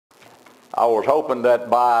I was hoping that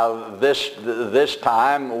by this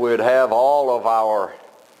time we'd have all of our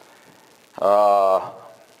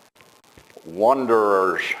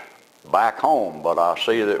wanderers back home, but I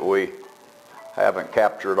see that we haven't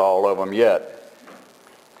captured all of them yet.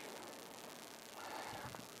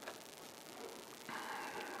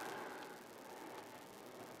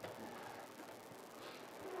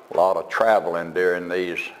 A lot of traveling during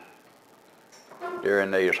these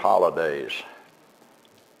holidays,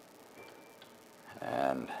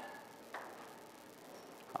 and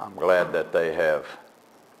I'm glad that they have,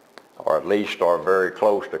 or at least are very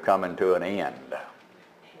close to coming to an end.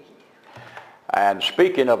 And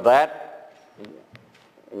speaking of that,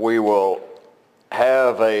 we will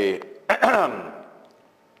have a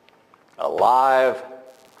a live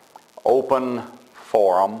open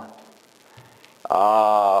forum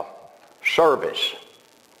service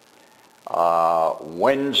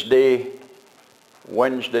Wednesday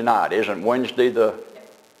night. Isn't Wednesday the...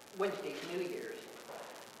 Wednesday's New Year's.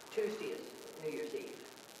 Tuesday is New Year's Eve.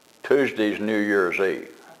 Tuesday's New Year's Eve.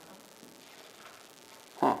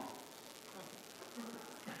 Huh.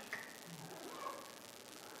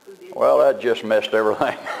 Well, that just messed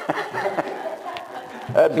everything.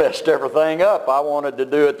 That messed everything up. I wanted to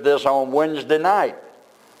do this on Wednesday night.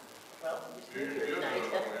 Well, it's New Year's night.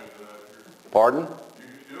 Pardon? You can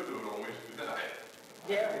still do it on Wednesday night.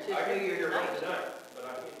 Yeah, it's just New Year's night. But I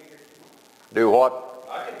can't be here. Do what?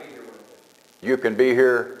 I can be here Wednesday. You can be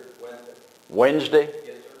here Wednesday, Yes,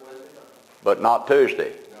 sir, Wednesday night. but not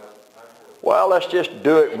Tuesday. No, I'm sure. Well, let's just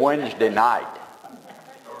do it Wednesday night.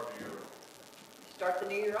 Start the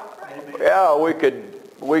new year off right. Yeah,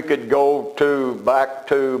 we could go back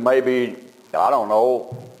to maybe, I don't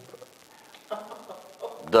know,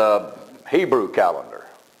 the Hebrew calendar.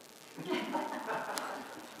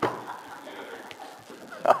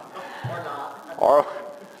 Or not.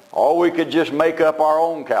 Or we could just make up our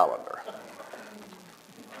own calendar.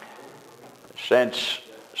 Since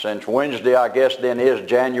Wednesday, I guess, then is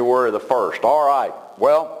January the 1st. All right.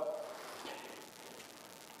 Well,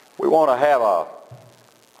 we want to have a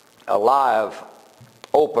live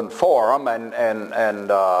open forum, and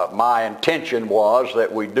my intention was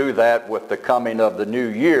that we do that with the coming of the new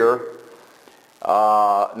year,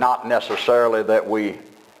 not necessarily that we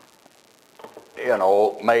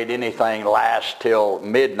made anything last till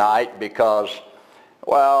midnight, because,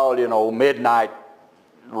 well, midnight,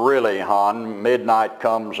 really, hon, midnight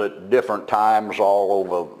comes at different times all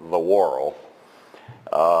over the world.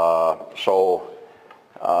 Well,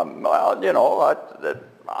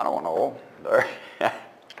 I don't know.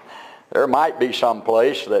 There might be some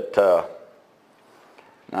place that,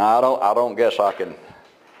 I don't guess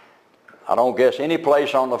any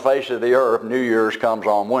place on the face of the earth New Year's comes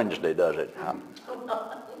on Wednesday, does it?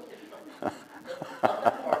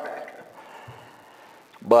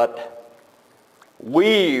 But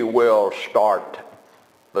we will start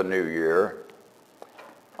the new year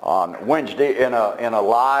on Wednesday in a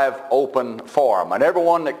live open forum, and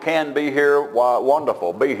everyone that can be here, why,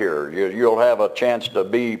 wonderful, be here. You'll have a chance to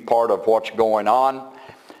be part of what's going on,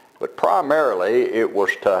 but primarily it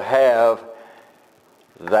was to have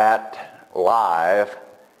that live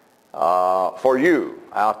for you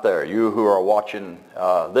out there, you who are watching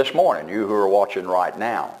this morning, you who are watching right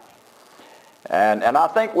now. And I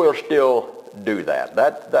think we'll still do that.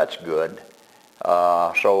 That's good.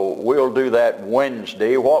 So we'll do that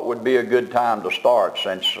Wednesday. What would be a good time to start,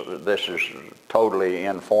 since this is totally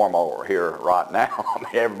informal here right now? I mean,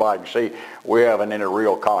 everybody can see we haven't any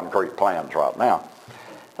real concrete plans right now.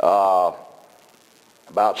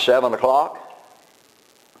 About 7 o'clock?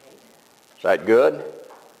 Is that good?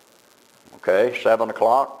 Okay, 7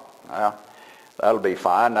 o'clock. Well, that'll be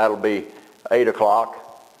fine. That'll be 8 o'clock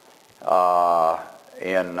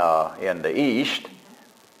in the east.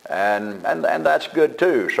 And that's good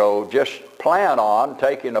too. So just plan on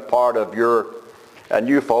taking a part of your, and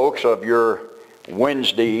you folks, of your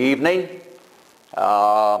Wednesday evening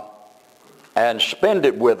and spend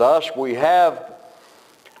it with us. We have,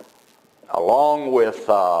 along with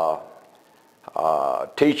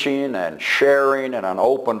teaching and sharing and an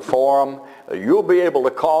open forum, you'll be able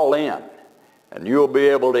to call in and you'll be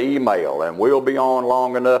able to email, and we'll be on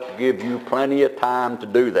long enough to give you plenty of time to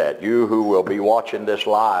do that, you who will be watching this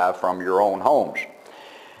live from your own homes.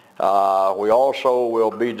 We also will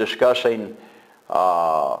be discussing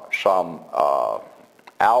some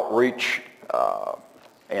outreach,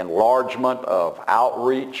 enlargement of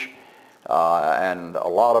outreach, and a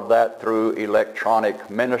lot of that through electronic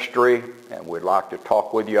ministry, and we'd like to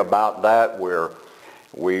talk with you about that.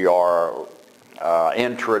 We are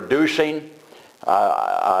introducing,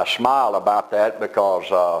 I smile about that because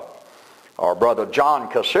our brother John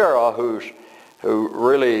Casera, who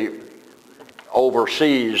really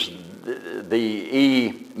oversees the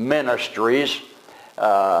e-ministries.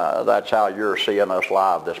 That's how you're seeing us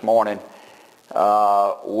live this morning.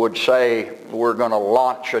 Would say we're going to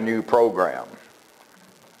launch a new program.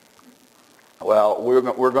 Well,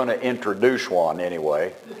 we're going to introduce one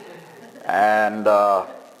anyway, and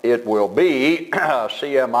it will be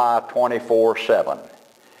CMI 24/7,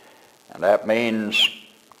 and that means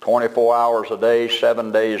 24 hours a day,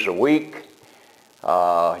 7 days a week.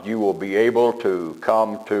 You will be able to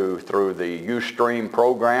come through the Ustream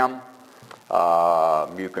program.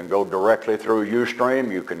 You can go directly through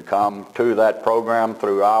Ustream. You can come to that program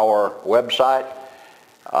through our website.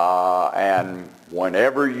 And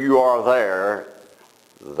whenever you are there,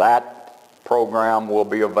 that program will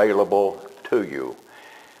be available to you.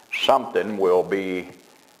 Something will be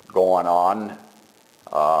going on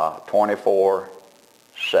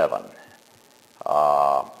 24/7.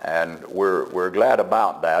 And we're glad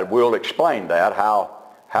about that. We'll explain that,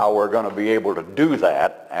 how we're going to be able to do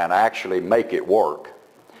that and actually make it work.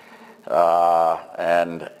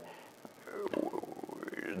 And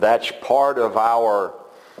that's part of our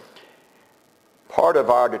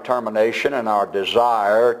determination and our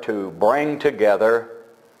desire to bring together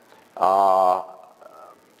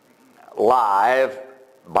live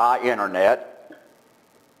by internet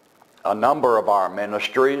a number of our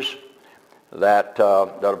ministries that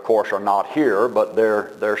of course are not here, but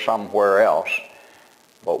they're somewhere else.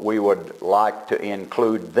 But we would like to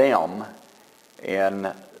include them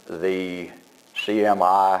in the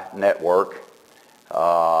CMI network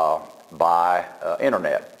by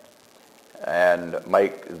internet, and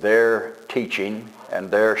make their teaching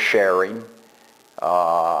and their sharing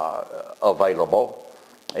available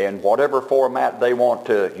in whatever format they want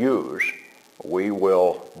to use. We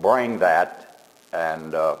will bring that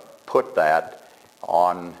and put that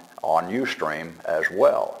on Ustream as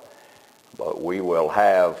well. But we will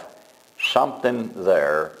have something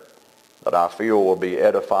there that I feel will be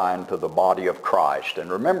edifying to the body of Christ. And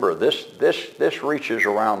remember, this reaches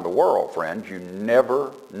around the world, friends. You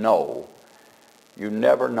never know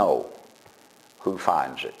who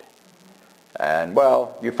finds it. And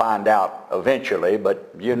well, you find out eventually,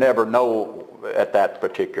 but you never know at that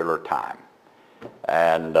particular time.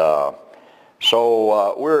 And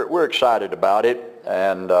so we're excited about it,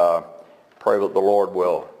 and pray that the Lord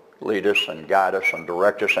will lead us and guide us and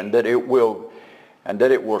direct us, and that it will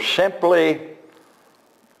simply,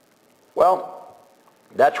 well,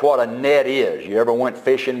 that's what a net is. You ever went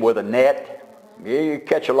fishing with a net? You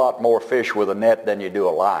catch a lot more fish with a net than you do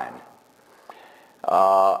a line.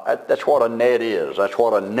 That's what a net is. That's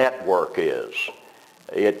what a network is.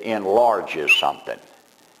 It enlarges something.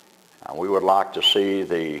 And we would like to see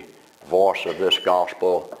the voice of this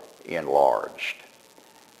gospel enlarged.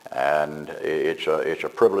 And it's a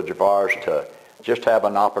privilege of ours to just have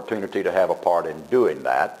an opportunity to have a part in doing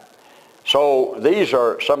that. So these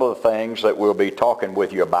are some of the things that we'll be talking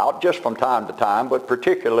with you about just from time to time, but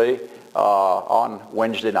particularly on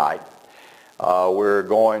Wednesday night. We're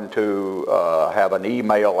going to have an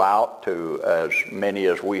email out to as many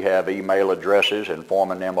as we have email addresses,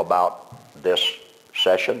 informing them about this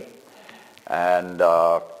session. And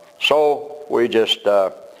so we just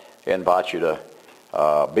invite you to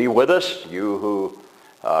be with us. You who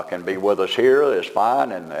can be with us here is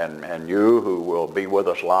fine, and you who will be with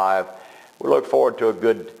us live, we look forward to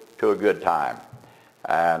a good time.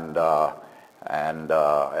 And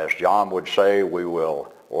as John would say,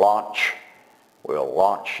 we'll launch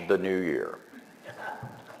the new year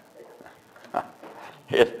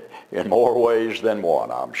in more ways than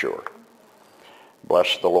one, I'm sure.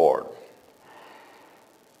 Bless the Lord.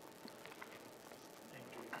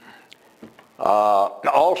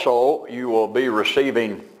 Also, you will be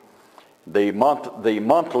receiving the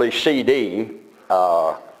monthly CD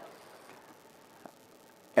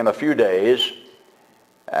in a few days,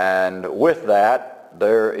 and with that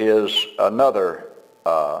there is another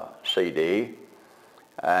CD,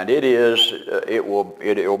 and it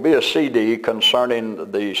will be a CD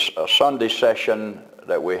concerning the Sunday session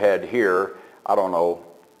that we had here. I don't know,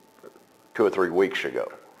 2 or 3 weeks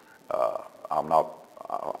ago.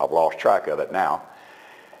 I've lost track of it now.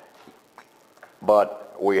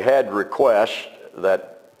 But we had requests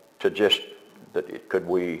could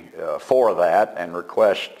we for that, and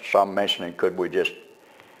request some mentioning could we just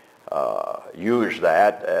use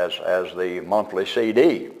that as the monthly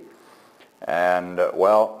CD. And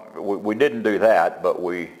well, we didn't do that, but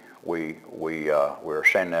we're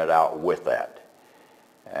sending it out with that.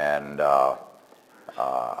 And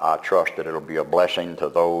I trust that it'll be a blessing to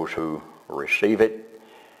those who receive it.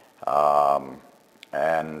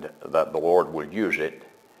 and that the Lord will use it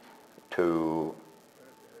to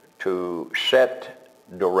set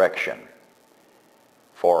direction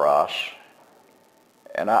for us.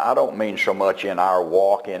 And I don't mean so much in our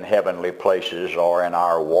walk in heavenly places or in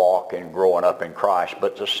our walk in growing up in Christ,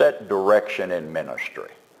 but to set direction in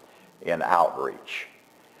ministry, in outreach,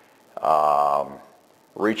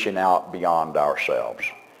 reaching out beyond ourselves.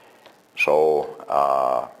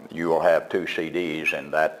 So you will have 2 CDs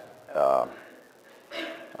in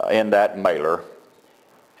that mailer,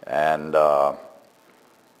 and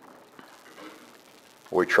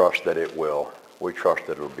we trust that it will. We trust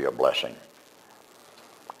that it will be a blessing.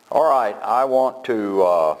 All right, I want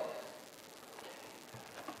to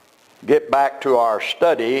get back to our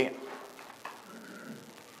study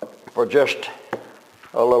for just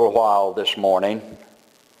a little while this morning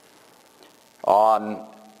on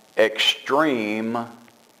extreme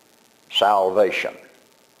salvation.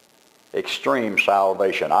 Extreme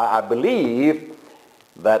salvation. I believe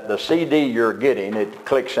that the CD you're getting, it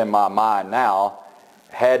clicks in my mind now,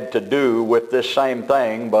 had to do with this same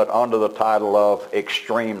thing, but under the title of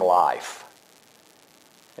Extreme Life.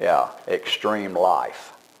 Yeah, Extreme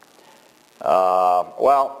Life.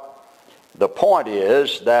 Well, the point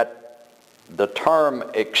is that the term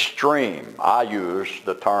extreme, I use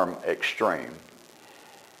the term extreme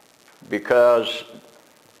because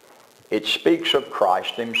it speaks of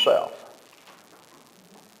Christ himself.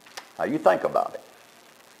 Now you think about it.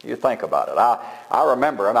 You think about it. I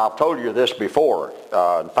remember, and I've told you this before.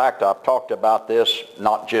 In fact, I've talked about this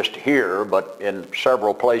not just here, but in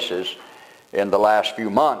several places in the last few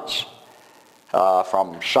months,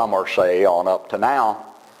 from summer, say, on up to now.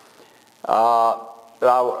 I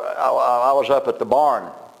was up at the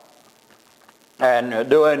barn and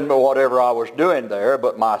doing whatever I was doing there,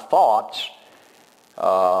 but my thoughts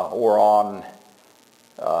were on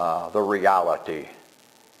the reality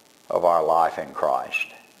of our life in Christ.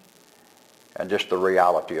 And just the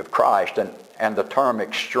reality of Christ. And the term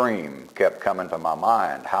extreme kept coming to my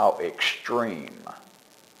mind. How extreme.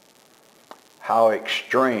 How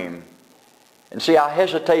extreme. And see, I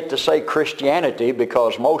hesitate to say Christianity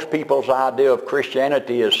because most people's idea of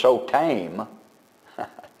Christianity is so tame,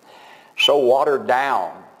 so watered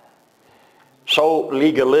down, so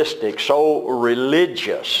legalistic, so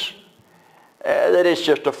religious, that it's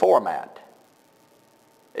just a format.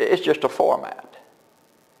 It's just a format.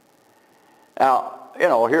 Now, you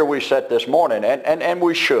know, here we sit this morning, and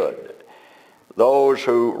we should. Those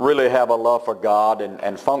who really have a love for God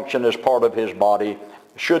and function as part of his body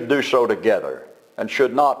should do so together and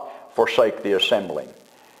should not forsake the assembling.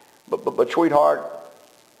 But sweetheart,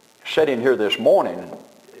 sitting here this morning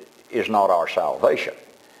is not our salvation.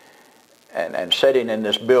 And sitting in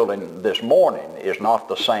this building this morning is not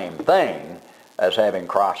the same thing as having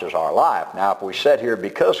Christ as our life. Now, if we sit here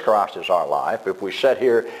because Christ is our life, if we sit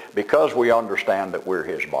here because we understand that we're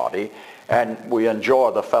his body, and we enjoy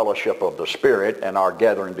the fellowship of the Spirit and our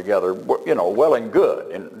gathering together, you know, well and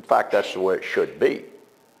good. In fact, that's the way it should be.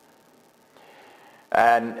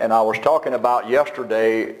 And I was talking about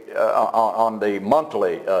yesterday on the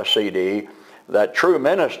monthly CD that true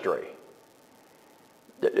ministry.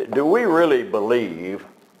 Do we really believe?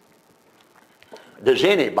 Does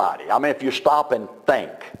anybody? I mean, if you stop and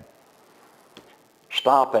think,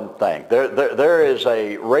 There is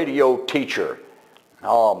a radio teacher.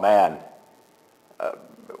 Oh man,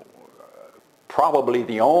 probably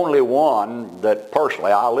the only one that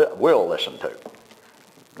personally I will listen to.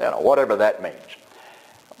 You know, whatever that means.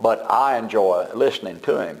 But I enjoy listening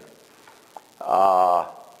to him.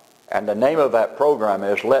 And the name of that program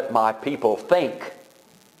is Let My People Think.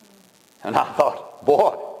 And I thought,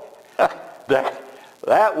 boy,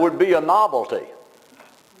 that would be a novelty.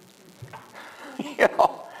 You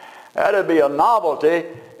know, that'd be a novelty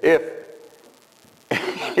if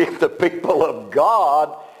the people of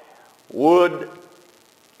God would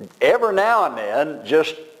every now and then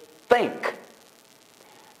just think.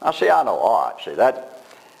 Now see, I know, all right, see,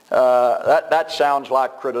 that sounds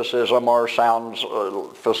like criticism or sounds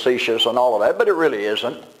facetious and all of that, but it really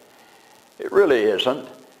isn't. It really isn't.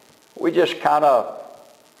 We just kind of,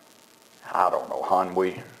 I don't know, hon,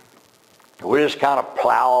 we just kind of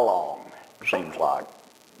plow along, seems like,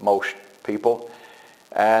 most people,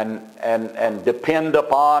 and depend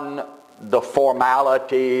upon the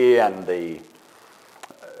formality and the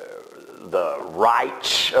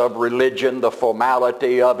rites of religion, the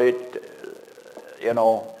formality of it, you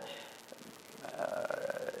know,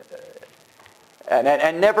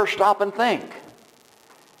 and never stop and think,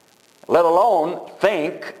 let alone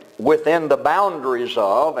think within the boundaries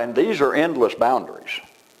of, and these are endless boundaries.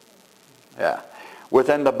 Yeah.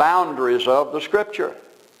 within the boundaries of the Scripture.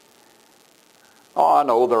 Oh, I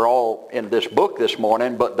know they're all in this book this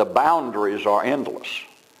morning, but the boundaries are endless.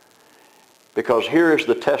 Because here is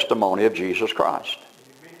the testimony of Jesus Christ,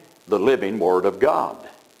 the living Word of God,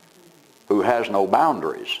 who has no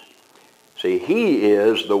boundaries. See, He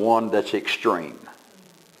is the one that's extreme.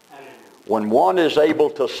 When one is able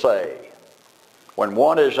to say,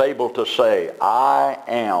 I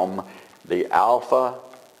am the Alpha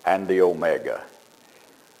and the Omega.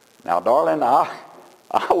 Now, darling, I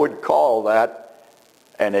would call that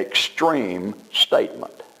an extreme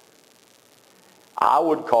statement. I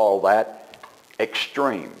would call that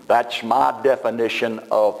extreme. That's my definition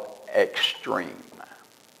of extreme.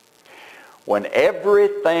 When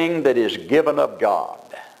everything that is given of God,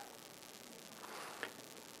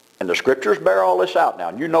 and the Scriptures bear all this out now,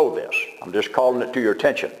 and you know this, I'm just calling it to your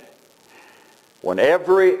attention. When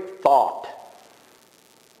every thought,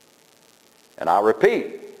 and I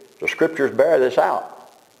repeat, the Scriptures bear this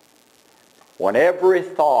out, when every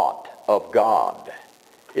thought of God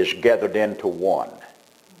is gathered into one,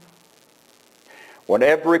 when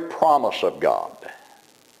every promise of God,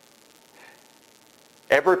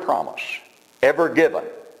 every promise, ever given,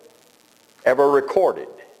 ever recorded,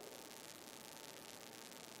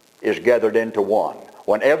 is gathered into one.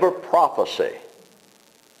 Whenever prophecy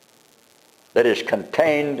that is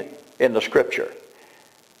contained in the Scripture,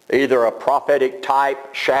 either a prophetic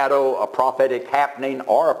type, shadow, a prophetic happening,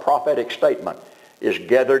 or a prophetic statement, is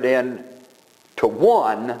gathered in to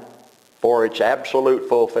one for its absolute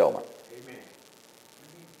fulfillment. Amen.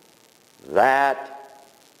 That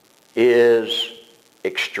is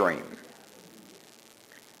extreme.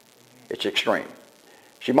 It's extreme.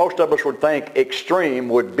 See, most of us would think extreme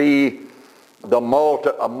would be a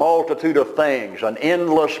multitude of things, an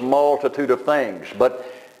endless multitude of things. But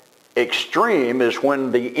extreme is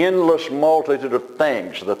when the endless multitude of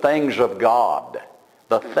things, the things of God,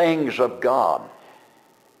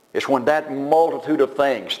 it's when that multitude of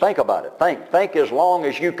things, think about it, think as long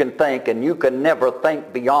as you can think, and you can never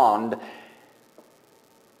think beyond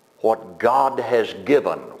what God has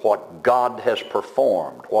given, what God has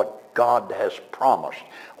performed, what God has promised,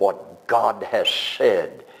 what God has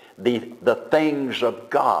said, the things of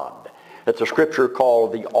God that the Scripture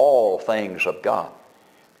called the all things of God.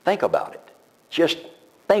 Think about it. Just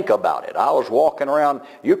think about it. I was walking around,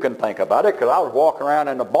 you can think about it, because I was walking around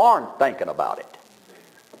in the barn thinking about it.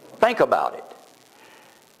 Think about it.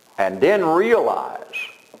 And then realize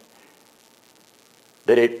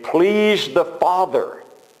that it pleased the Father.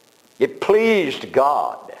 It pleased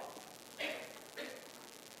God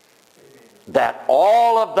that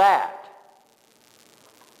all of that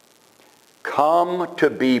come to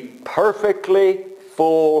be perfectly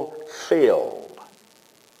fulfilled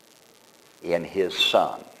in His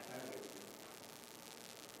Son.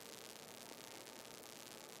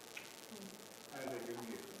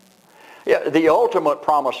 Yeah, the ultimate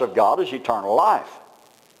promise of God is eternal life.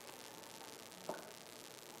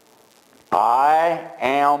 I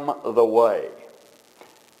am the way.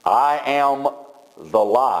 I am the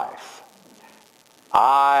life.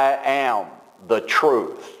 I am the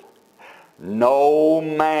truth. No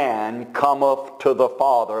man cometh to the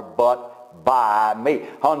Father but by me.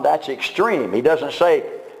 That's extreme. He doesn't say,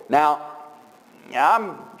 now,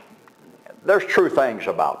 there's true things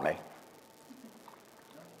about me.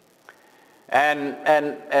 And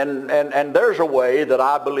there's a way that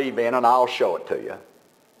I believe in, and I'll show it to you.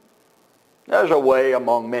 There's a way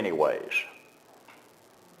among many ways.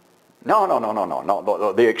 No.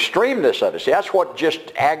 The extremeness of it. See, that's what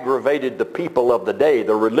just aggravated the people of the day,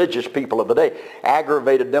 the religious people of the day.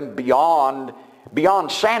 Aggravated them beyond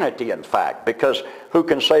sanity, in fact, because who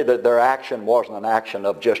can say that their action wasn't an action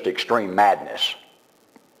of just extreme madness?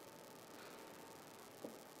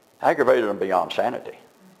 Aggravated them beyond sanity.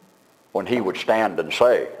 When he would stand and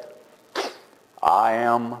say, I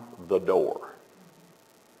am the door.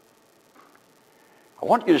 I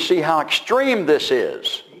want you to see how extreme this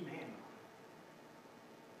is.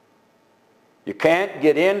 You can't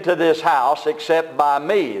get into this house except by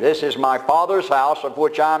me. This is my Father's house of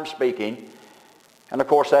which I'm speaking. And of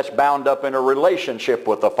course that's bound up in a relationship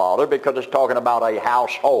with the Father, because it's talking about a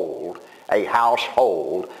household,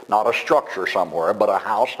 not a structure somewhere, but a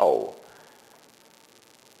household.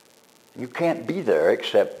 You can't be there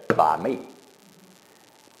except by me.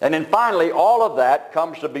 And then finally, all of that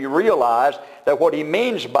comes to be realized that what he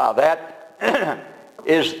means by that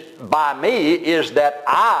is, by me, is that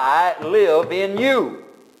I live in you.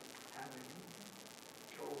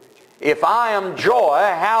 If I am joy,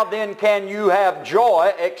 how then can you have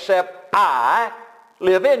joy except I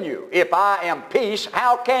live in you. If I am peace,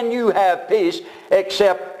 how can you have peace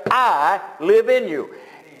except I live in you?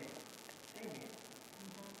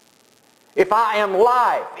 If I am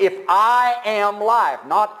life, if I am life,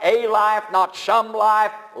 not a life, not some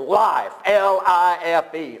life, life,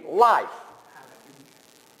 L-I-F-E, life,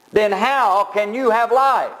 then how can you have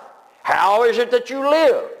life? How is it that you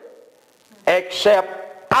live?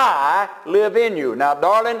 Except I live in you. Now,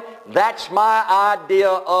 darling, that's my idea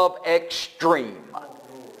of extreme.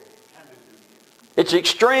 It's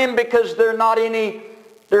extreme because there's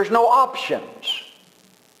no options.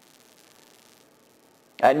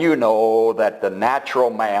 And you know that the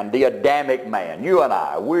natural man, the Adamic man, you and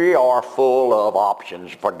I, we are full of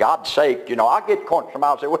options. For God's sake, you know, I get cornered from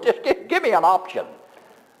out and say, well, just give me an option.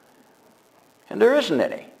 And there isn't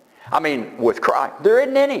any. I mean, with Christ, there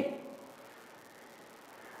isn't any.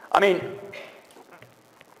 I mean,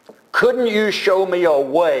 couldn't you show me a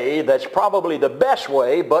way that's probably the best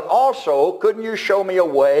way, but also couldn't you show me a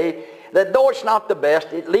way that though it's not the best,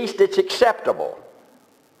 at least it's acceptable?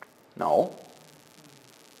 No.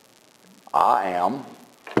 I am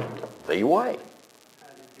the way.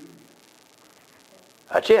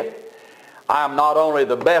 That's it. I am not only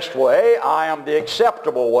the best way, I am the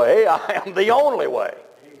acceptable way, I am the only way.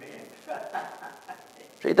 Amen.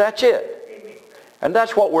 See, that's it. Amen. And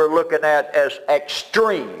that's what we're looking at as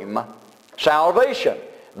extreme salvation.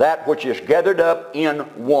 That which is gathered up in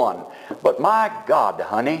one. But my God,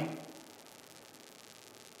 honey,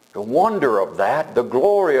 the wonder of that, the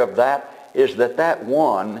glory of that, is that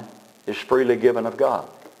one is freely given of God.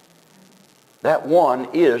 That one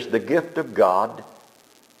is the gift of God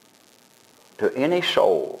to any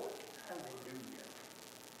soul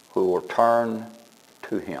who will turn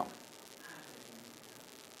to Him.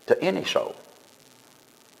 To any soul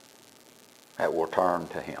that will turn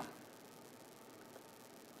to Him.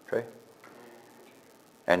 Okay?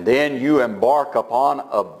 And then you embark upon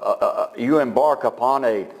a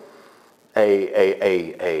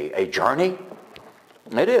journey.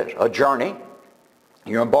 It is a journey.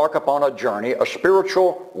 You embark upon a journey, a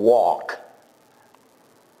spiritual walk.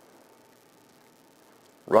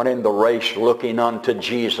 Running the race looking unto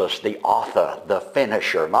Jesus, the author, the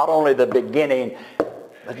finisher. Not only the beginning,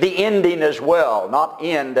 but the ending as well. Not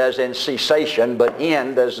end as in cessation, but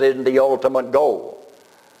end as in the ultimate goal.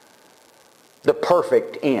 The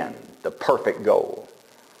perfect end, the perfect goal.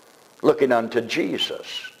 Looking unto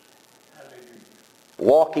Jesus.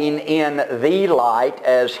 Walking in the light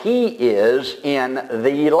as He is in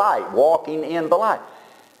the light. Walking in the light.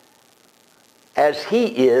 As He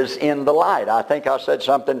is in the light. I think I said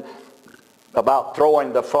something about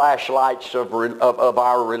throwing the flashlights of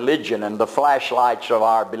our religion and the flashlights of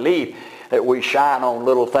our belief, that we shine on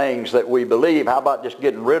little things that we believe. How about just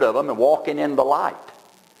getting rid of them and walking in the light?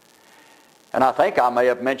 And I think I may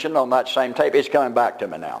have mentioned on that same tape, it's coming back to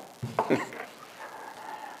me now.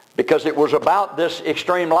 Because it was about this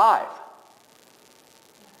extreme life.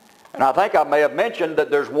 And I think I may have mentioned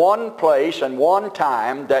that there's one place and one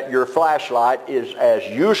time that your flashlight is as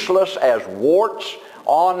useless as warts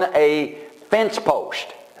on a fence post.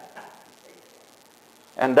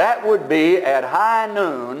 And that would be at high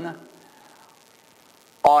noon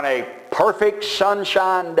on a perfect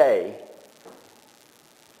sunshine day.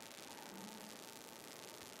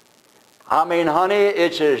 I mean, honey,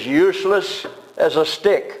 it's as useless as a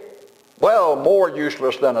stick. Well, more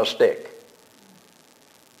useless than a stick.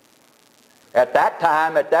 At that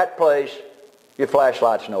time, at that place, your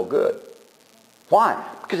flashlight's no good. Why?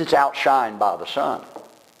 Because it's outshined by the sun.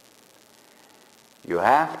 You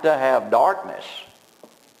have to have darkness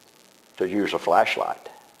to use a flashlight.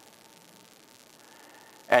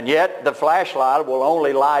 And yet, the flashlight will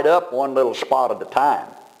only light up one little spot at a time.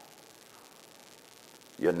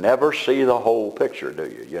 You never see the whole picture, do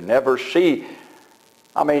you? You never see.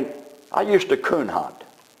 I mean, I used to coon hunt.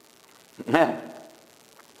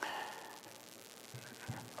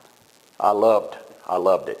 I loved it. I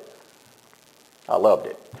loved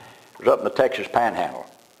it. It was up in the Texas Panhandle.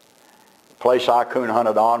 The place I coon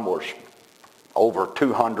hunted on was over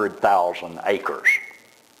 200,000 acres.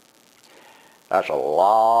 That's a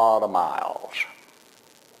lot of miles.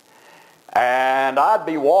 And I'd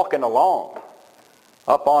be walking along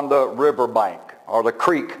up on the river bank or the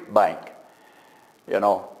creek bank, you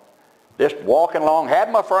know, just walking along,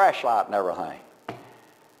 had my flashlight and everything.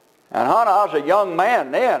 And honey, I was a young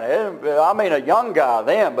man then. I mean a young guy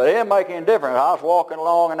then, but it didn't make any difference. I was walking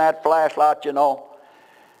along in that flashlight, you know,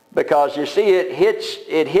 because you see it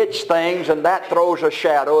hits things and that throws a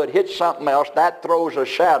shadow. It hits something else, that throws a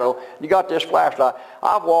shadow. You got this flashlight.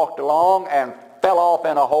 I've walked along and fell off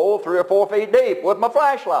in a hole 3 or 4 feet deep with my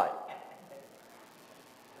flashlight.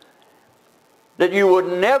 that you would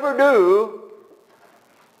never do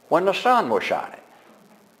when the sun was shining.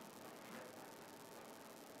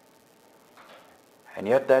 And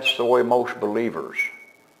yet that's the way most believers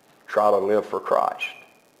try to live for Christ.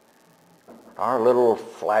 Our little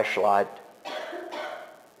flashlight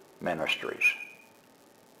ministries.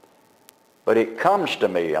 But it comes to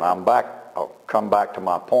me, and I'll come back to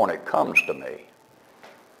my point, it comes to me.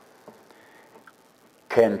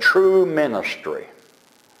 Can true ministry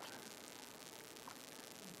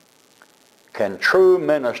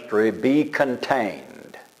be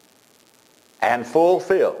contained and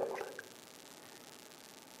fulfilled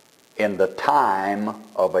in the time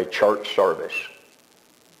of a church service?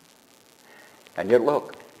 And yet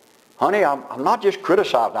look, honey, I'm not just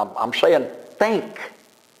criticizing, I'm saying think.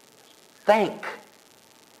 Think.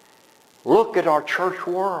 Look at our church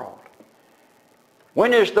world.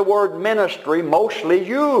 When is the word ministry mostly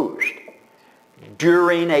used?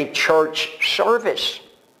 During a church service.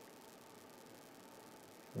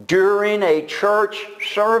 During a church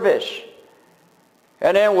service.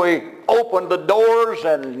 And then we open the doors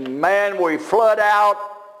and man, we flood out.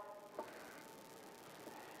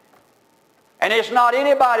 And it's not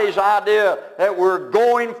anybody's idea that we're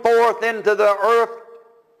going forth into the earth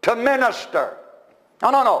to minister.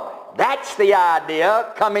 No. That's the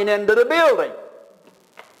idea coming into the building.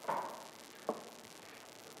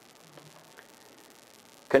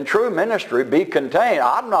 Can true ministry be contained?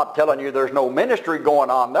 I'm not telling you there's no ministry going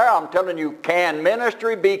on there. I'm telling you, can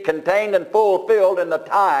ministry be contained and fulfilled in the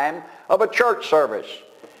time of a church service?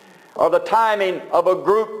 Or the timing of a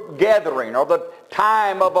group gathering? Or the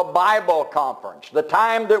time of a Bible conference? The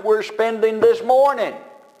time that we're spending this morning?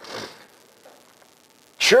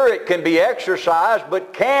 Sure, it can be exercised,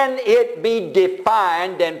 but can it be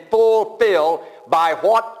defined and fulfilled by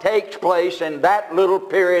what takes place in that little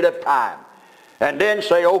period of time? And then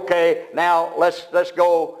say, okay, now let's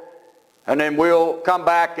go, and then we'll come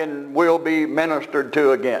back and we'll be ministered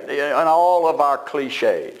to again. And all of our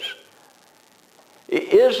cliches.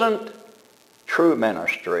 Isn't true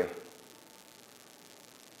ministry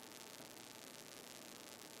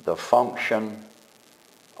the function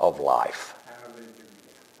of life?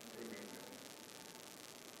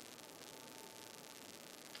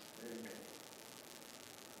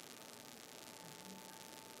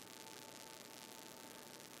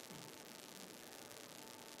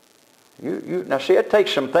 Now see, it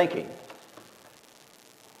takes some thinking.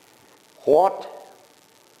 What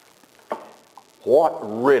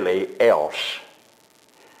really else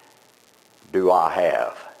do I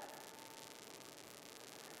have?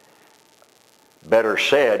 Better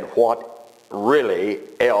said, what really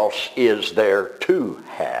else is there to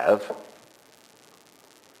have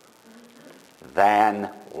than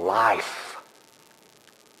life?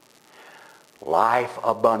 Life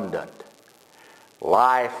abundant.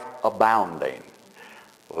 Life abounding,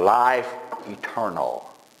 life eternal.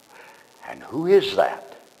 And who is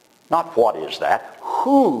that? Not what is that.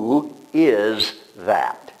 Who is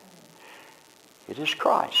that? It is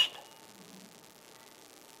Christ.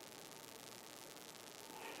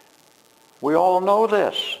 We all know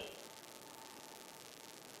this.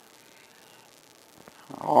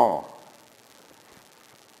 Oh,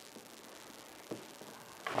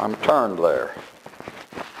 I'm turned there.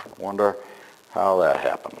 Wonder how that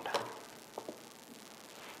happened.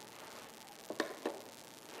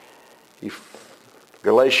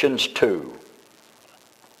 Galatians 2,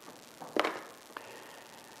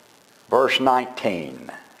 verse 19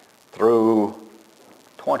 through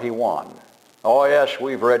 21. Oh yes,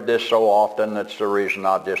 we've read this so often, that's the reason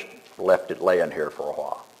I just left it laying here for a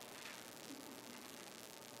while.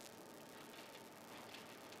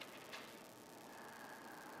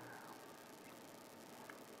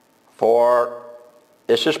 For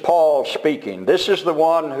this is Paul speaking. This is the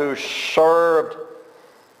one who served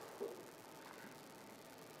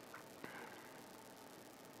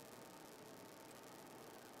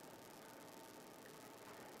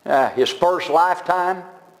his first lifetime,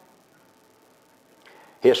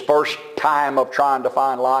 his first time of trying to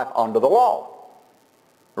find life under the law.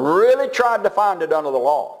 Really tried to find it under the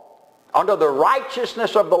law. Under the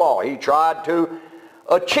righteousness of the law. He tried to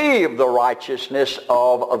achieve the righteousness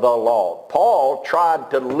of the law. Paul tried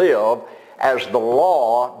to live as the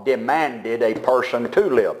law demanded a person to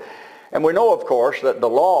live. And we know, of course, that the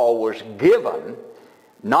law was given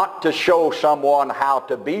not to show someone how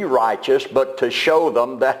to be righteous, but to show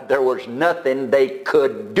them that there was nothing they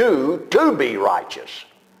could do to be righteous.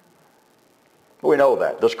 We know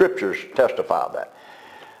that. The Scriptures testify that.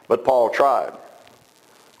 But Paul tried.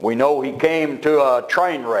 We know he came to a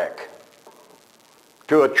train wreck.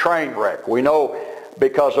 We know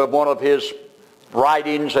because of one of his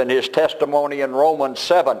writings and his testimony in Romans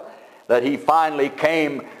 7 that he finally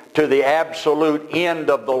came to the absolute end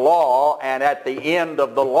of the law, and at the end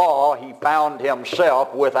of the law he found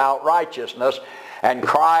himself without righteousness and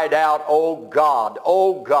cried out, O God,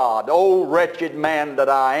 O wretched man that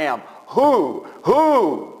I am, who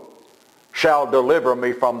shall deliver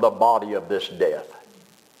me from the body of this death?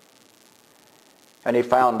 And he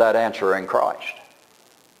found that answer in Christ.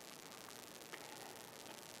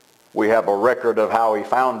 We have a record of how he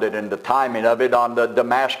found it and the timing of it on the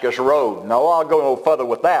Damascus Road. No, I'll go no further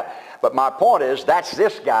with that. But my point is, that's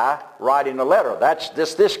this guy writing the letter. That's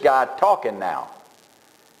this guy talking now,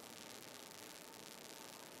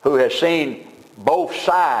 who has seen both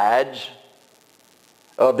sides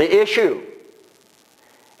of the issue.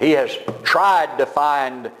 He has tried to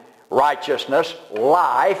find righteousness,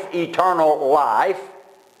 life, eternal life,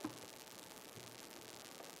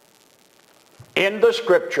 in the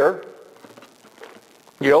Scripture,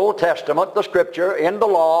 the Old Testament, the Scripture, in the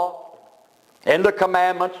law, in the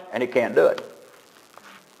commandments, and he can't do it.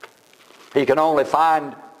 He can only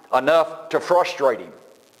find enough to frustrate him,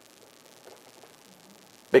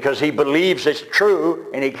 because he believes it's true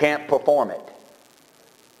and he can't perform it.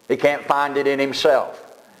 He can't find it in himself.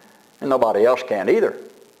 And nobody else can either.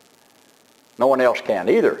 No one else can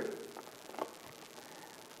either.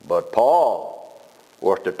 But Paul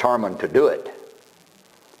was determined to do it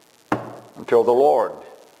until the Lord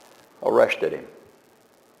arrested him,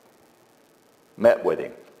 met with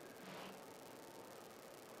him.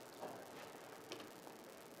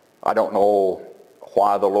 I don't know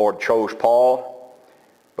why the Lord chose Paul,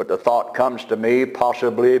 but the thought comes to me,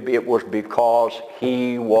 possibly it was because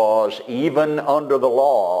he was even under the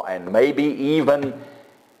law, and maybe even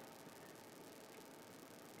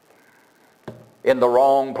in the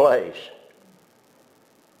wrong place.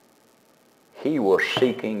 He was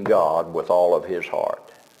seeking God with all of his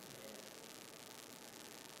heart.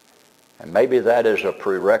 And maybe that is a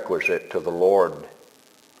prerequisite to the Lord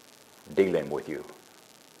dealing with you,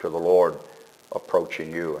 to the Lord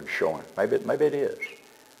approaching you and showing. Maybe it is.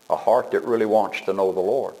 A heart that really wants to know the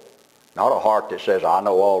Lord. Not a heart that says, I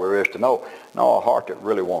know all there is to know. No, a heart that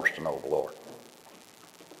really wants to know the Lord.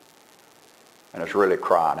 And it's really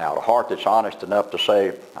crying out. A heart that's honest enough to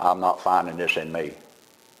say, I'm not finding this in me.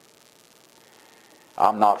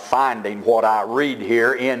 I'm not finding what I read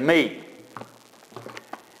here in me.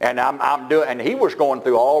 And and he was going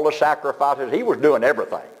through all the sacrifices. He was doing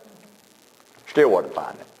everything. Still wasn't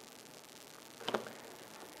finding it.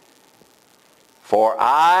 For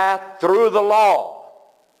I, through the law,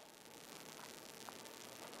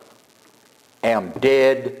 am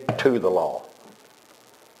dead to the law.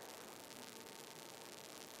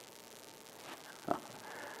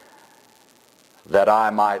 That I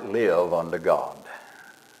might live unto God.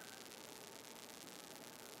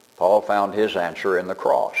 Paul found his answer in the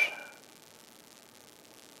cross.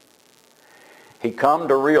 He come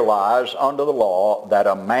to realize under the law that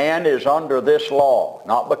a man is under this law,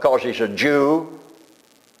 not because he's a Jew,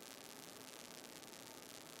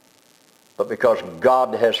 but because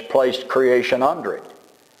God has placed creation under it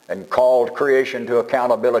and called creation to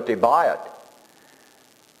accountability by it.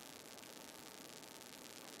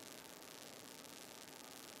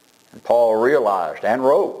 And Paul realized and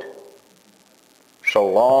wrote, so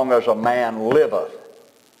long as a man liveth,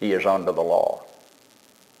 he is under the law.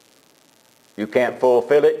 You can't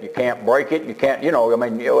fulfill it, you can't break it, you can't, you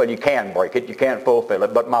can break it, you can't fulfill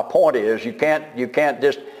it. But my point is, you can't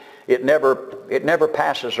just, it never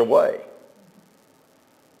passes away.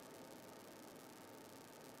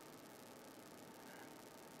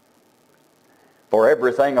 For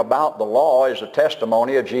everything about the law is a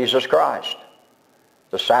testimony of Jesus Christ.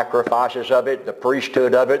 The sacrifices of it, the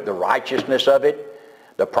priesthood of it, the righteousness of it,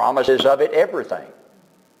 the promises of it, everything.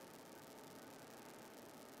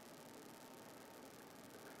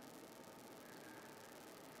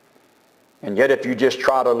 And yet if you just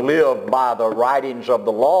try to live by the writings of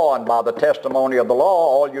the law and by the testimony of the law,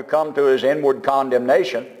 all you come to is inward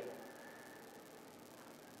condemnation.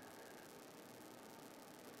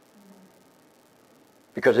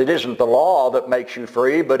 Because it isn't the law that makes you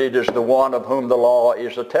free, but it is the one of whom the law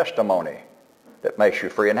is a testimony that makes you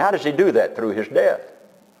free. And how does he do that? Through his death.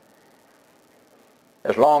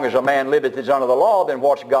 As long as a man liveth is under the law, then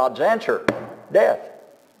what's God's answer? Death.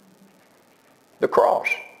 The cross.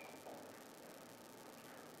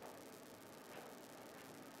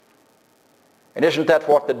 And isn't that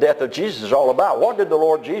what the death of Jesus is all about? What did the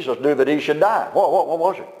Lord Jesus do that he should die? What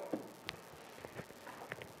was it?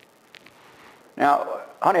 Now,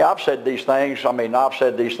 honey, I've said these things so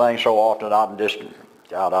often, I'm just,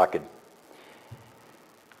 God,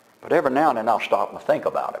 But every now and then I'll stop and think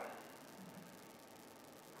about it.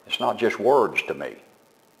 It's not just words to me.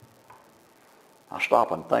 I'll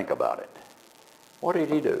stop and think about it. What did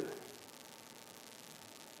he do?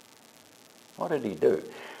 What did he do?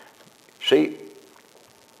 See,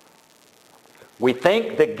 we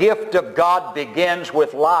think the gift of God begins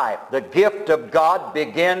with life. The gift of God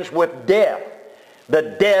begins with death.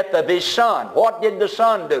 The death of his Son. What did the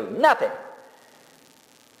Son do? Nothing.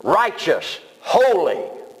 Righteous, holy,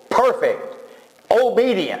 perfect,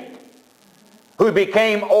 obedient, who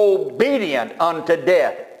became obedient unto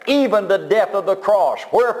death, even the death of the cross.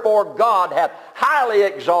 Wherefore God hath highly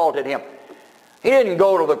exalted him. He didn't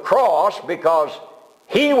go to the cross because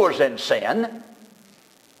he was in sin.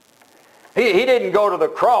 He didn't go to the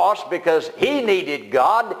cross because he needed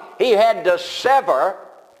God. He had to sever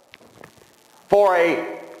for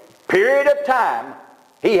a period of time.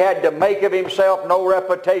 He had to make of himself no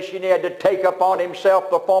reputation. He had to take upon himself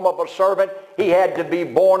the form of a servant. He had to be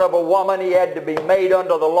born of a woman. He had to be made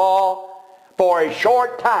under the law for a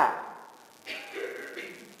short time.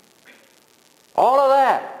 All of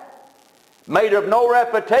that. Made of no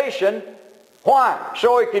reputation. Why?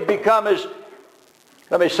 So he could become as,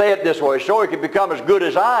 let me say it this way, so he could become as good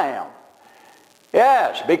as I am.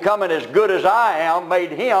 Yes, becoming as good as I am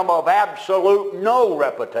made him of absolute no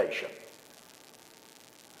reputation.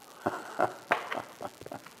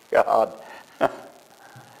 God.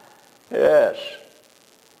 Yes.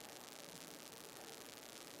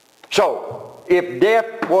 So, if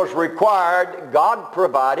death was required, God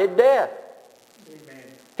provided death. Amen.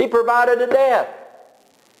 He provided a death.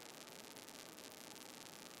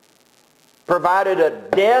 Provided a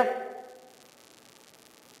death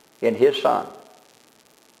in his Son.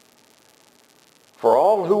 For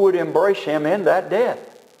all who would embrace him in that death.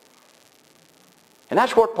 And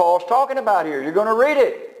that's what Paul's talking about here. You're going to read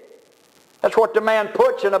it. That's what the man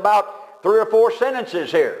puts in about 3 or 4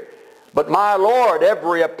 sentences here. But my Lord,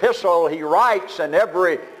 every epistle he writes and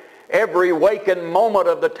every waking moment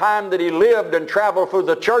of the time that he lived and traveled through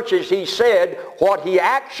the churches, he said what he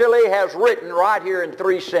actually has written right here in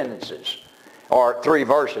 3 sentences, or 3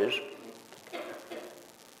 verses.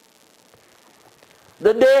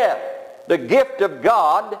 The death, the gift of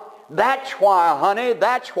God, that's why, honey,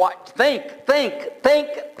 that's why, think.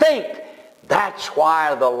 That's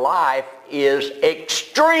why the life is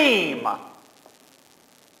extreme.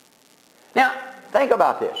 Now, think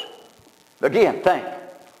about this. Again, think.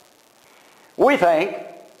 We think,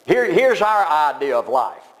 here's our idea of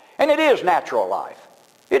life. And it is natural life.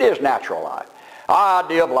 It is natural life. Our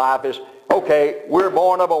idea of life is, okay, we're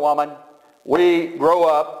born of a woman, we grow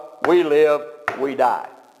up, we live, we die.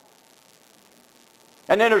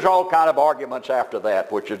 And then there's all kind of arguments after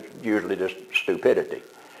that, which is usually just stupidity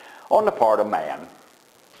on the part of man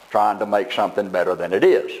trying to make something better than it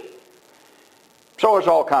is. So there's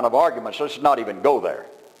all kind of arguments. Let's not even go there.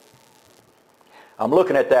 I'm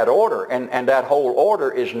looking at that order, and that whole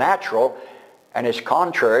order is natural, and it's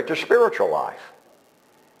contrary to spiritual life.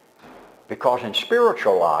 Because in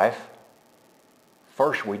spiritual life,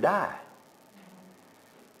 first we die.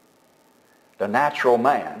 The natural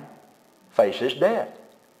man faces death.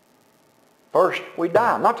 First we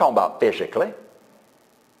die. I'm not talking about physically.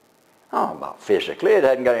 I'm talking about physically. It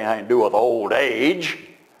hasn't got anything to do with old age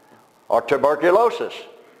or tuberculosis.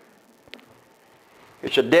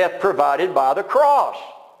 It's a death provided by the cross.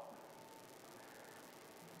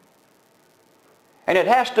 And it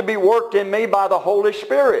has to be worked in me by the Holy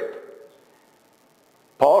Spirit.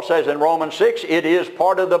 Paul says in Romans 6, it is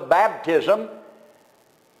part of the baptism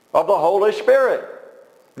of the Holy Spirit.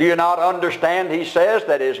 Do you not understand, he says,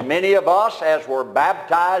 that as many of us as were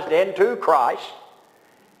baptized into Christ,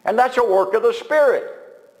 and that's a work of the Spirit.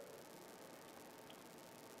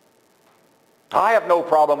 I have no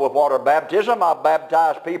problem with water baptism. I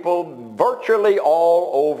baptize people virtually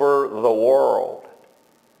all over the world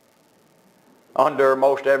under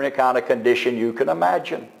most every kind of condition you can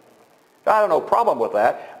imagine. I have no problem with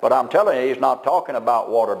that, but I'm telling you, he's not talking about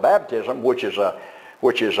water baptism, which is a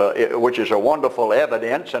wonderful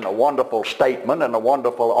evidence and a wonderful statement and a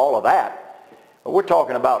wonderful all of that. But we're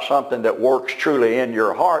talking about something that works truly in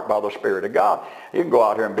your heart by the Spirit of God. You can go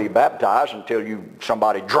out here and be baptized until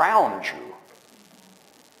somebody drowns you.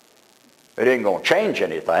 It ain't going to change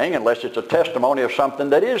anything unless it's a testimony of something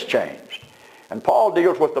that is changed. And Paul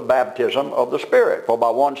deals with the baptism of the Spirit. For by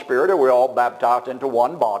one Spirit are we all baptized into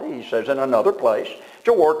one body, he says in another place. It's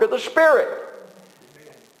a work of the Spirit.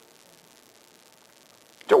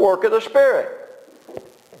 It's a work of the Spirit.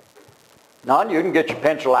 Now, you can get your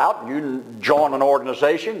pencil out, you can join an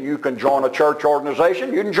organization, you can join a church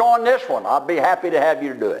organization, you can join this one. I'd be happy to have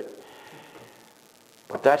you do it.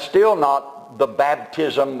 But that's still not the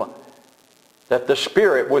baptism that the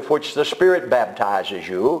Spirit, with which the Spirit baptizes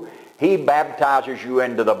you. He baptizes you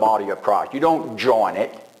into the body of Christ. You don't join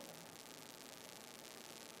it.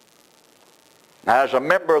 As a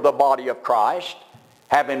member of the body of Christ,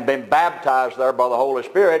 having been baptized there by the Holy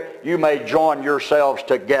Spirit, you may join yourselves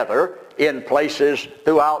together in places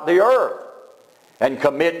throughout the earth and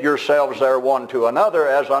commit yourselves there one to another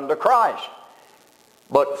as unto Christ.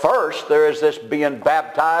 But first, there is this being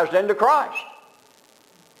baptized into Christ.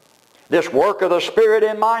 This work of the Spirit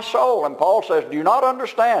in my soul. And Paul says, do you not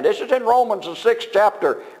understand? This is in Romans the 6th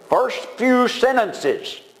chapter, first few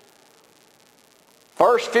sentences.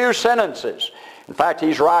 First few sentences. In fact,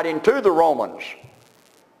 he's writing to the Romans.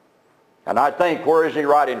 And I think, where is he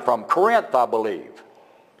writing from? Corinth, I believe.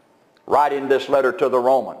 Writing this letter to the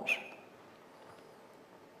Romans.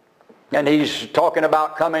 And he's talking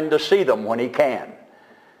about coming to see them when he can.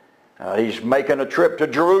 He's making a trip to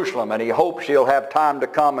Jerusalem, and he hopes he'll have time to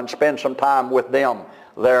come and spend some time with them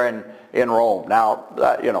there in Rome. Now,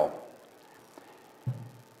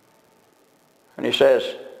 and he says,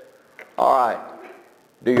 all right,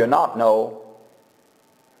 do you not know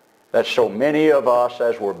that so many of us,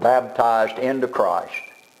 as were baptized into Christ,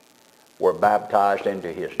 were baptized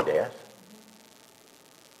into his death?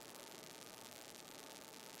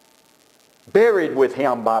 Buried with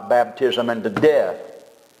him by baptism into death,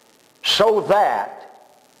 so that,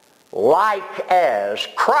 like as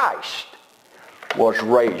Christ was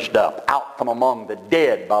raised up out from among the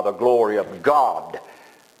dead by the glory of God,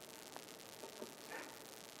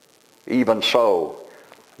 even so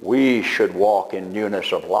we should walk in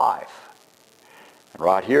newness of life. And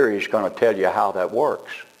right here he's going to tell you how that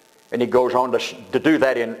works. And he goes on to do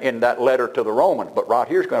that in that letter to the Romans. But right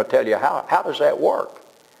here he's going to tell you how does that work?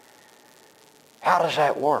 How does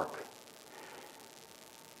that work?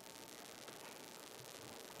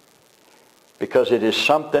 Because it is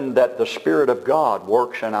something that the Spirit of God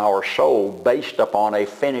works in our soul based upon a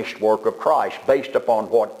finished work of Christ, based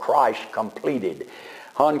upon what Christ completed.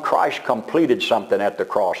 Christ completed something at the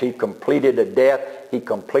cross. He completed a death, he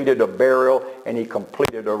completed a burial, and he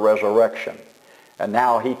completed a resurrection. And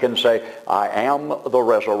now he can say, I am the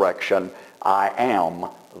resurrection, I am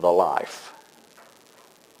the life.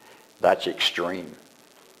 That's extreme.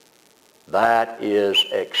 That is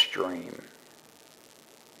extreme.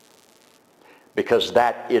 Because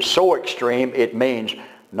that is so extreme, it means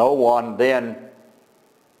no one then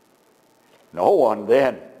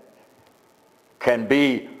can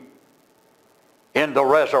be in the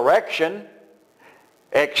resurrection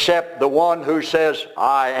except the one who says,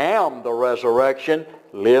 I am the resurrection,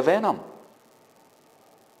 live in them.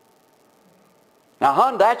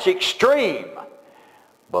 Now, that's extreme,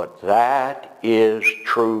 but that is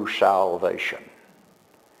true salvation.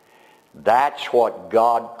 That's what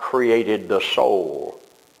God created the soul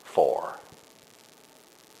for.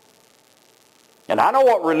 And I know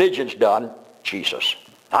what religion's done. Jesus.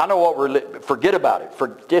 I know what forget about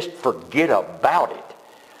it. Just forget about it.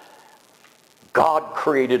 God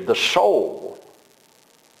created the soul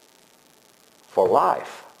for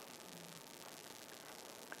life.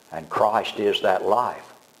 And Christ is that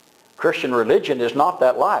life. Christian religion is not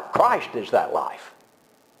that life. Christ is that life.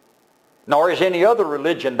 Nor is any other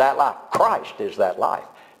religion that life. Christ is that life.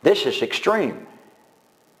 This is extreme.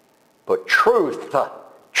 But truth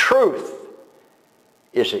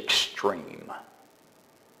is extreme.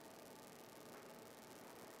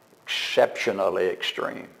 Exceptionally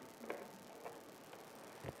extreme.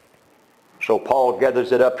 So Paul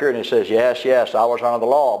gathers it up here and he says, yes, I was under the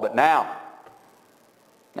law, but now,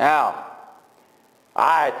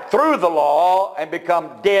 I, through the law, am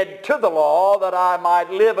become dead to the law that I might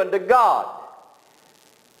live unto God.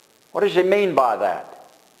 What does he mean by that?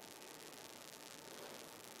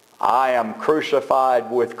 I am crucified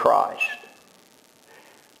with Christ.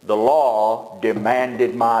 The law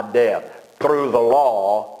demanded my death. Through the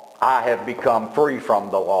law, I have become free from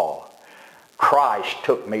the law. Christ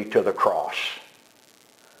took me to the cross.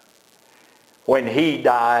 When he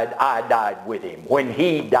died, I died with him. When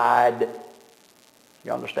he died,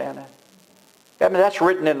 you understand that? I mean, that's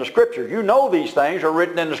written in the Scripture. You know these things are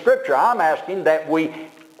written in the Scripture. I'm asking that we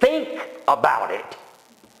think about it.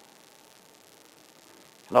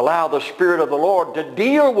 And allow the Spirit of the Lord to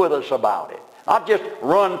deal with us about it. Not just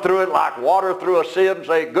run through it like water through a sieve and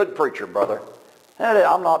say, good preacher, brother.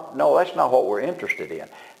 No, that's not what we're interested in.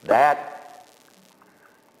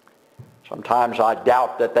 Sometimes I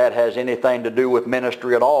doubt that has anything to do with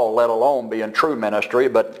ministry at all, let alone being true ministry,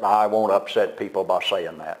 but I won't upset people by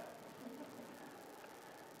saying that.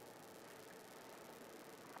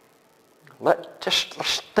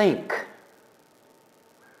 Let's think.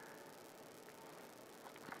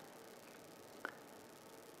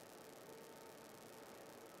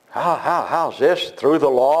 How's this? Through the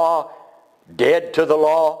law, dead to the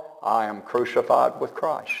law, I am crucified with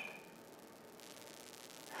Christ.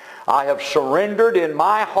 I have surrendered in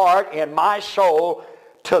my heart, in my soul,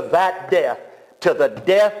 to that death, to the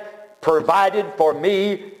death provided for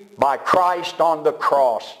me by Christ on the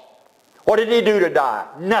cross. What did he do to die?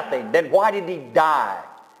 Nothing. Then why did he die?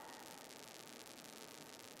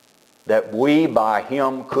 That we by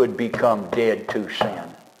him could become dead to sin.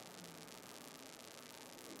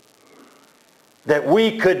 That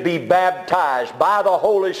we could be baptized by the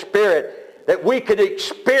Holy Spirit. That we could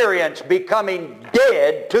experience becoming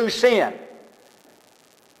dead to sin.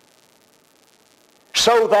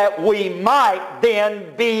 So that we might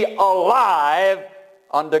then be alive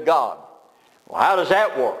unto God. Well, how does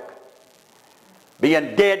that work?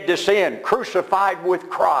 Being dead to sin, crucified with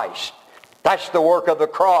Christ. That's the work of the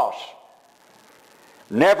cross.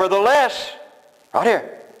 Nevertheless, right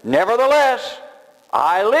here, nevertheless,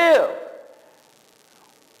 I live.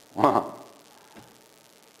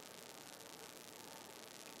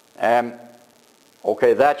 And,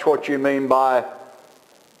 okay, that's what you mean by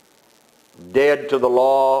dead to the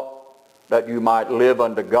law, that you might live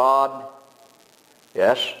unto God.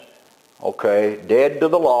 Yes. Okay, dead to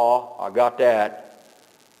the law, I got that.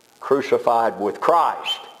 Crucified with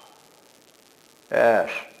Christ.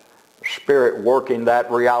 Yes. The Spirit working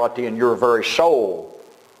that reality in your very soul,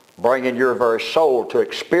 bringing your very soul to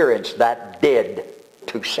experience that dead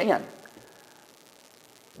to sin.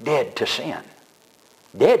 Dead to sin.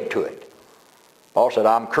 Dead to it. Paul said,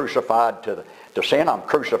 I'm crucified to sin, I'm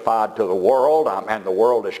crucified to the world, and the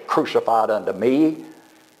world is crucified unto me.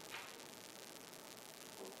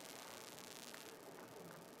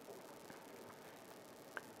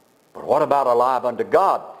 But what about alive unto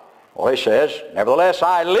God? Well, he says, nevertheless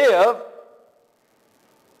I live,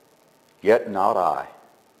 yet not I.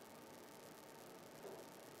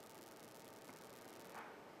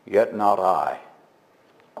 Yet not I.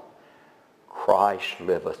 Christ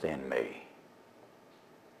liveth in me.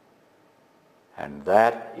 And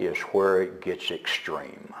that is where it gets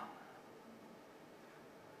extreme.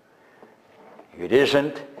 It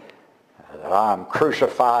isn't that I'm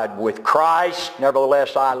crucified with Christ,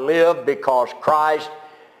 nevertheless I live because Christ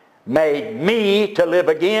made me to live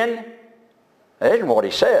again. That isn't what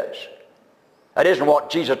he says. That isn't what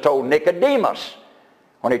Jesus told Nicodemus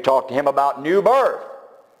when he talked to him about new birth.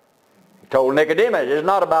 He told Nicodemus, it's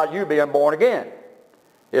not about you being born again.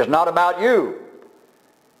 It's not about you.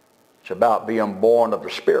 It's about being born of the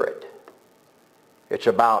Spirit. It's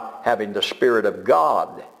about having the Spirit of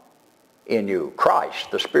God in you. Christ,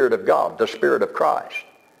 the Spirit of God, the Spirit of Christ.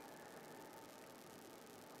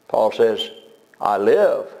 Paul says, I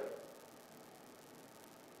live,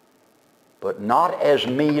 but not as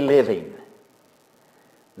me living.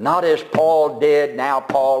 Not as Paul dead, now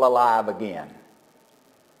Paul alive again.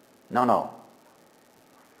 No.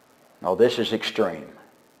 No, this is extreme.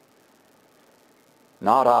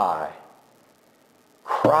 Not I.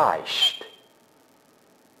 Christ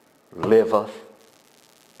liveth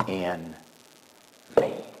in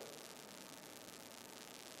me.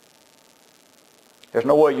 There's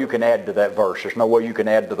no way you can add to that verse. There's no way you can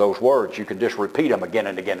add to those words. You can just repeat them again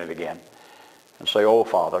and again and again and say, oh,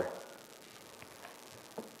 Father,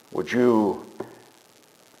 would you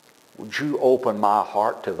open my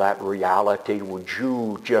heart to that reality? Would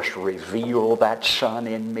you just reveal that Son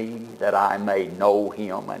in me that I may know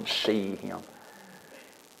him and see him?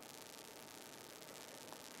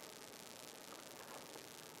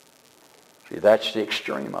 See, that's the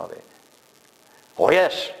extreme of it. Oh,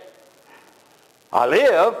 yes, I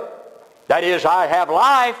live, that is, I have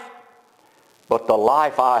life, but the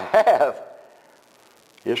life I have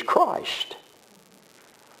is Christ.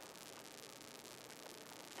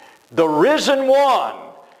 The risen one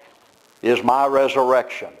is my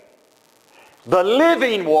resurrection. The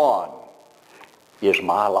living one is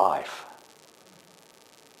my life.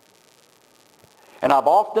 And I've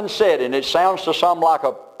often said, and it sounds to some like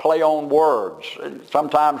a play on words.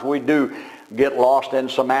 Sometimes we do get lost in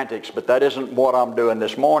semantics, but that isn't what I'm doing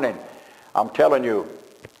this morning. I'm telling you,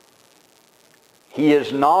 he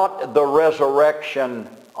is not the resurrection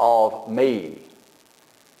of me,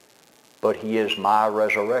 but he is my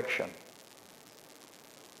resurrection.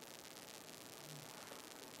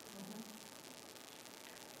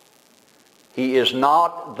 He is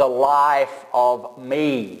not the life of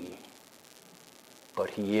me, but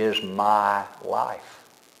he is my life.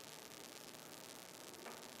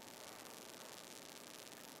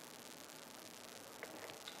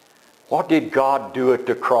 What did God do at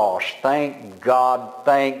the cross? Thank God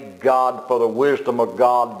for the wisdom of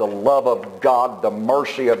God, the love of God, the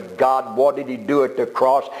mercy of God. What did He do at the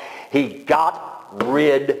cross? He got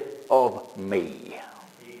rid of me.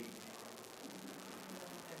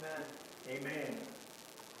 Amen.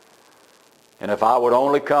 And if I would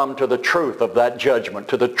only come to the truth of that judgment,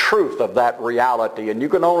 to the truth of that reality, and you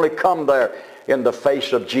can only come there in the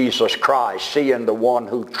face of Jesus Christ, seeing the one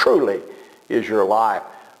who truly is your life,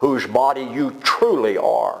 whose body you truly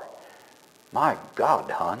are. My God,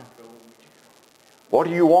 hon, what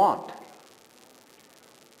do you want?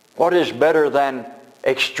 What is better than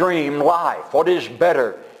extreme life? What is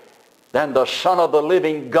better than the Son of the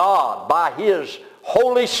living God by His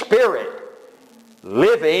Holy Spirit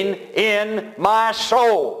living in my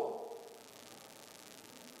soul?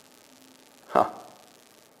 Huh.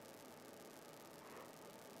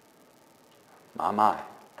 My.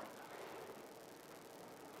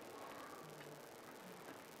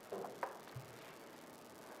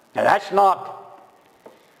 And that's not,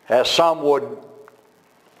 as some would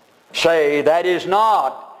say, that is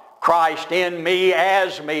not Christ in me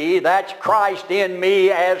as me. That's Christ in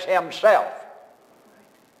me as Himself.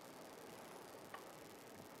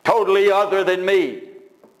 Totally other than me.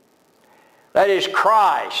 That is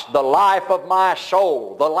Christ, the life of my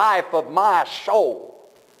soul, the life of my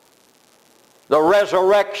soul, the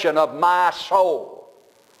resurrection of my soul,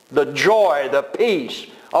 the joy, the peace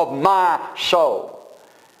of my soul.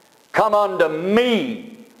 Come unto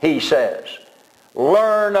me, He says.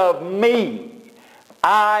 Learn of me.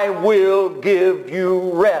 I will give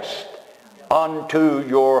you rest unto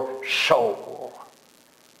your soul.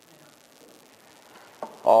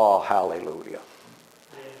 Oh, hallelujah.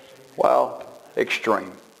 Well,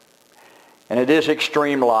 extreme. And it is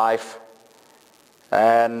extreme life.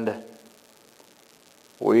 And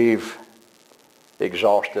we've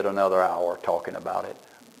exhausted another hour talking about it.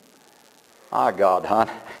 My God, hon.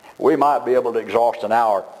 We might be able to exhaust an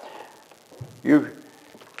hour. You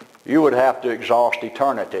would have to exhaust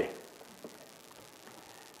eternity.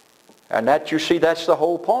 And that, you see, that's the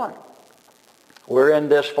whole point. We're in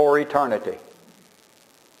this for eternity.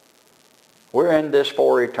 We're in this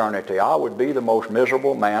for eternity. I would be the most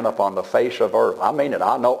miserable man upon the face of earth. I mean it,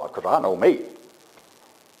 I know, because I know me.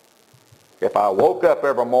 If I woke up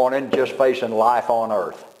every morning just facing life on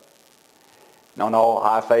earth. No,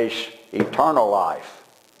 I face eternal life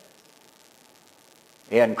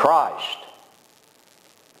in Christ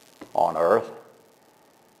on earth.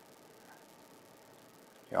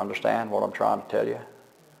 You understand what I'm trying to tell you?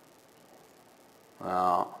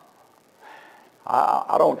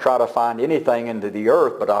 I don't try to find anything into the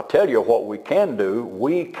earth, but I'll tell you what we can do.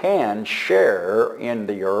 We can share in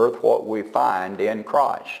the earth what we find in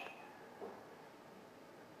Christ.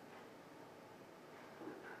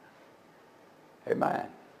 Amen.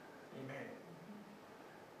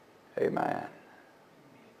 Amen.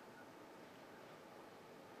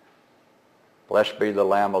 Blessed be the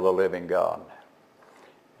Lamb of the living God.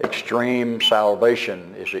 Extreme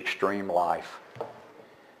salvation is extreme life.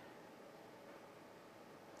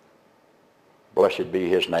 Blessed be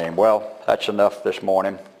His name. Well, that's enough this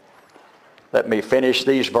morning. Let me finish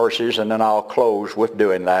these verses and then I'll close with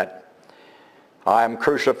doing that. I am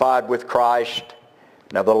crucified with Christ.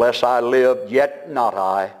 Nevertheless I live, yet not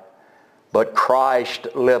I, but Christ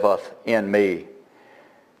liveth in me.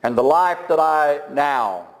 And the life that I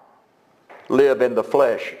now live in the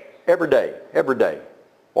flesh every day,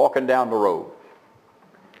 walking down the road.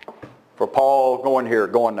 For Paul, going here,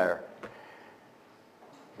 going there.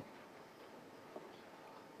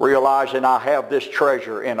 Realizing I have this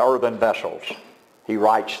treasure in earthen vessels. He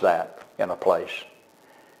writes that in a place.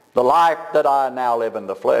 The life that I now live in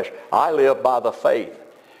the flesh, I live by the faith.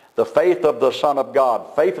 The faith of the Son of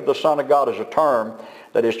God. Faith of the Son of God is a term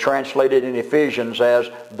that is translated in Ephesians as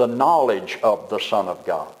the knowledge of the Son of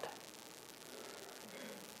God.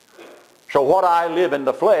 So what I live in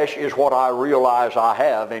the flesh is what I realize I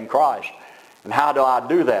have in Christ. And how do I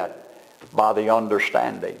do that? By the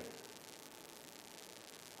understanding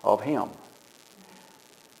of Him.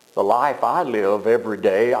 The life I live every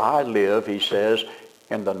day, I live, he says,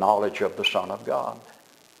 in the knowledge of the Son of God.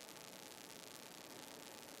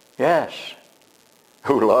 Yes,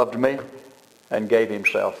 who loved me and gave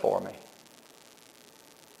Himself for me.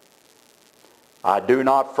 I do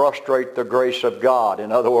not frustrate the grace of God.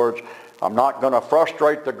 In other words, I'm not going to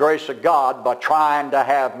frustrate the grace of God by trying to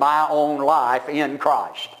have my own life in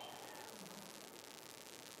Christ.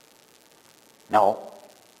 No.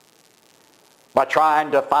 By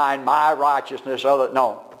trying to find my righteousness other.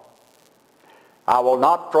 No. I will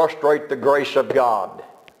not frustrate the grace of God.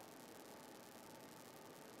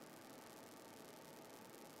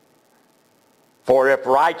 For if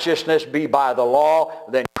righteousness be by the law,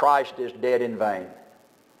 then Christ is dead in vain.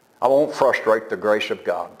 I won't frustrate the grace of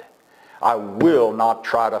God. I will not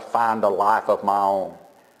try to find a life of my own,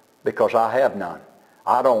 because I have none.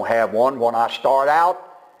 I don't have one when I start out,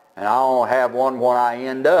 and I don't have one when I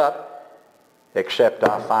end up, except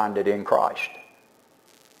I find it in Christ.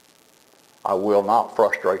 I will not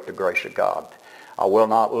frustrate the grace of God. I will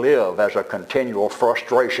not live as a continual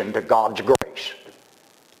frustration to God's grace.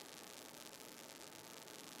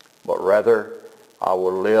 But rather, I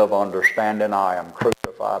will live understanding I am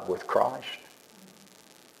crucified with Christ.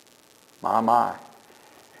 My.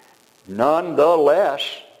 Nonetheless,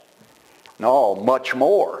 no, much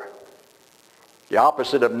more. The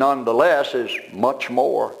opposite of nonetheless is much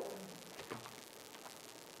more.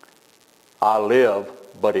 I live,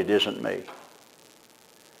 but it isn't me.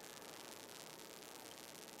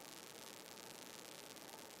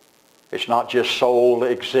 It's not just soul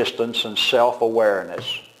existence and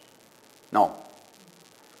self-awareness. No.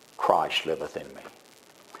 Christ liveth in me.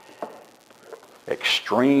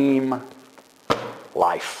 Extreme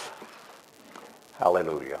life.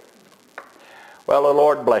 Hallelujah. Well, the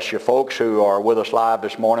Lord bless you folks who are with us live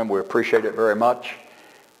this morning. We appreciate it very much.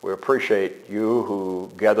 We appreciate you who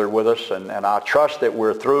gathered with us, and I trust that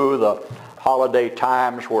we're through the holiday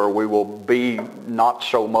times where we will be not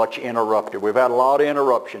so much interrupted. We've had a lot of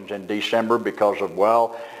interruptions in December because of,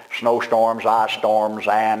 well, snowstorms, ice storms,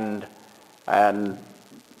 and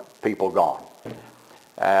people gone.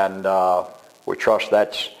 And we trust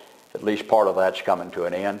that's, at least part of that's coming to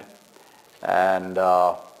an end. And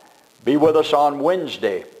be with us on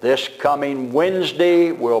Wednesday. This coming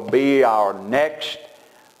Wednesday will be our next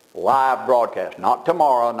live broadcast. Not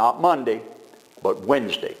tomorrow, not Monday, but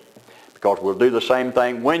Wednesday. Because we'll do the same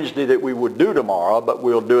thing Wednesday that we would do tomorrow, but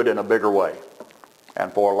we'll do it in a bigger way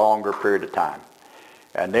and for a longer period of time.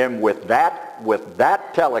 And then with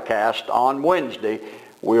that telecast on Wednesday,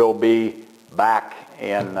 we'll be back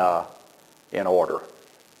in order.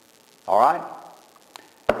 All right?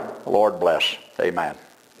 Lord bless. Amen.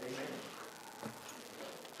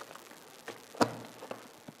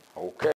 Okay.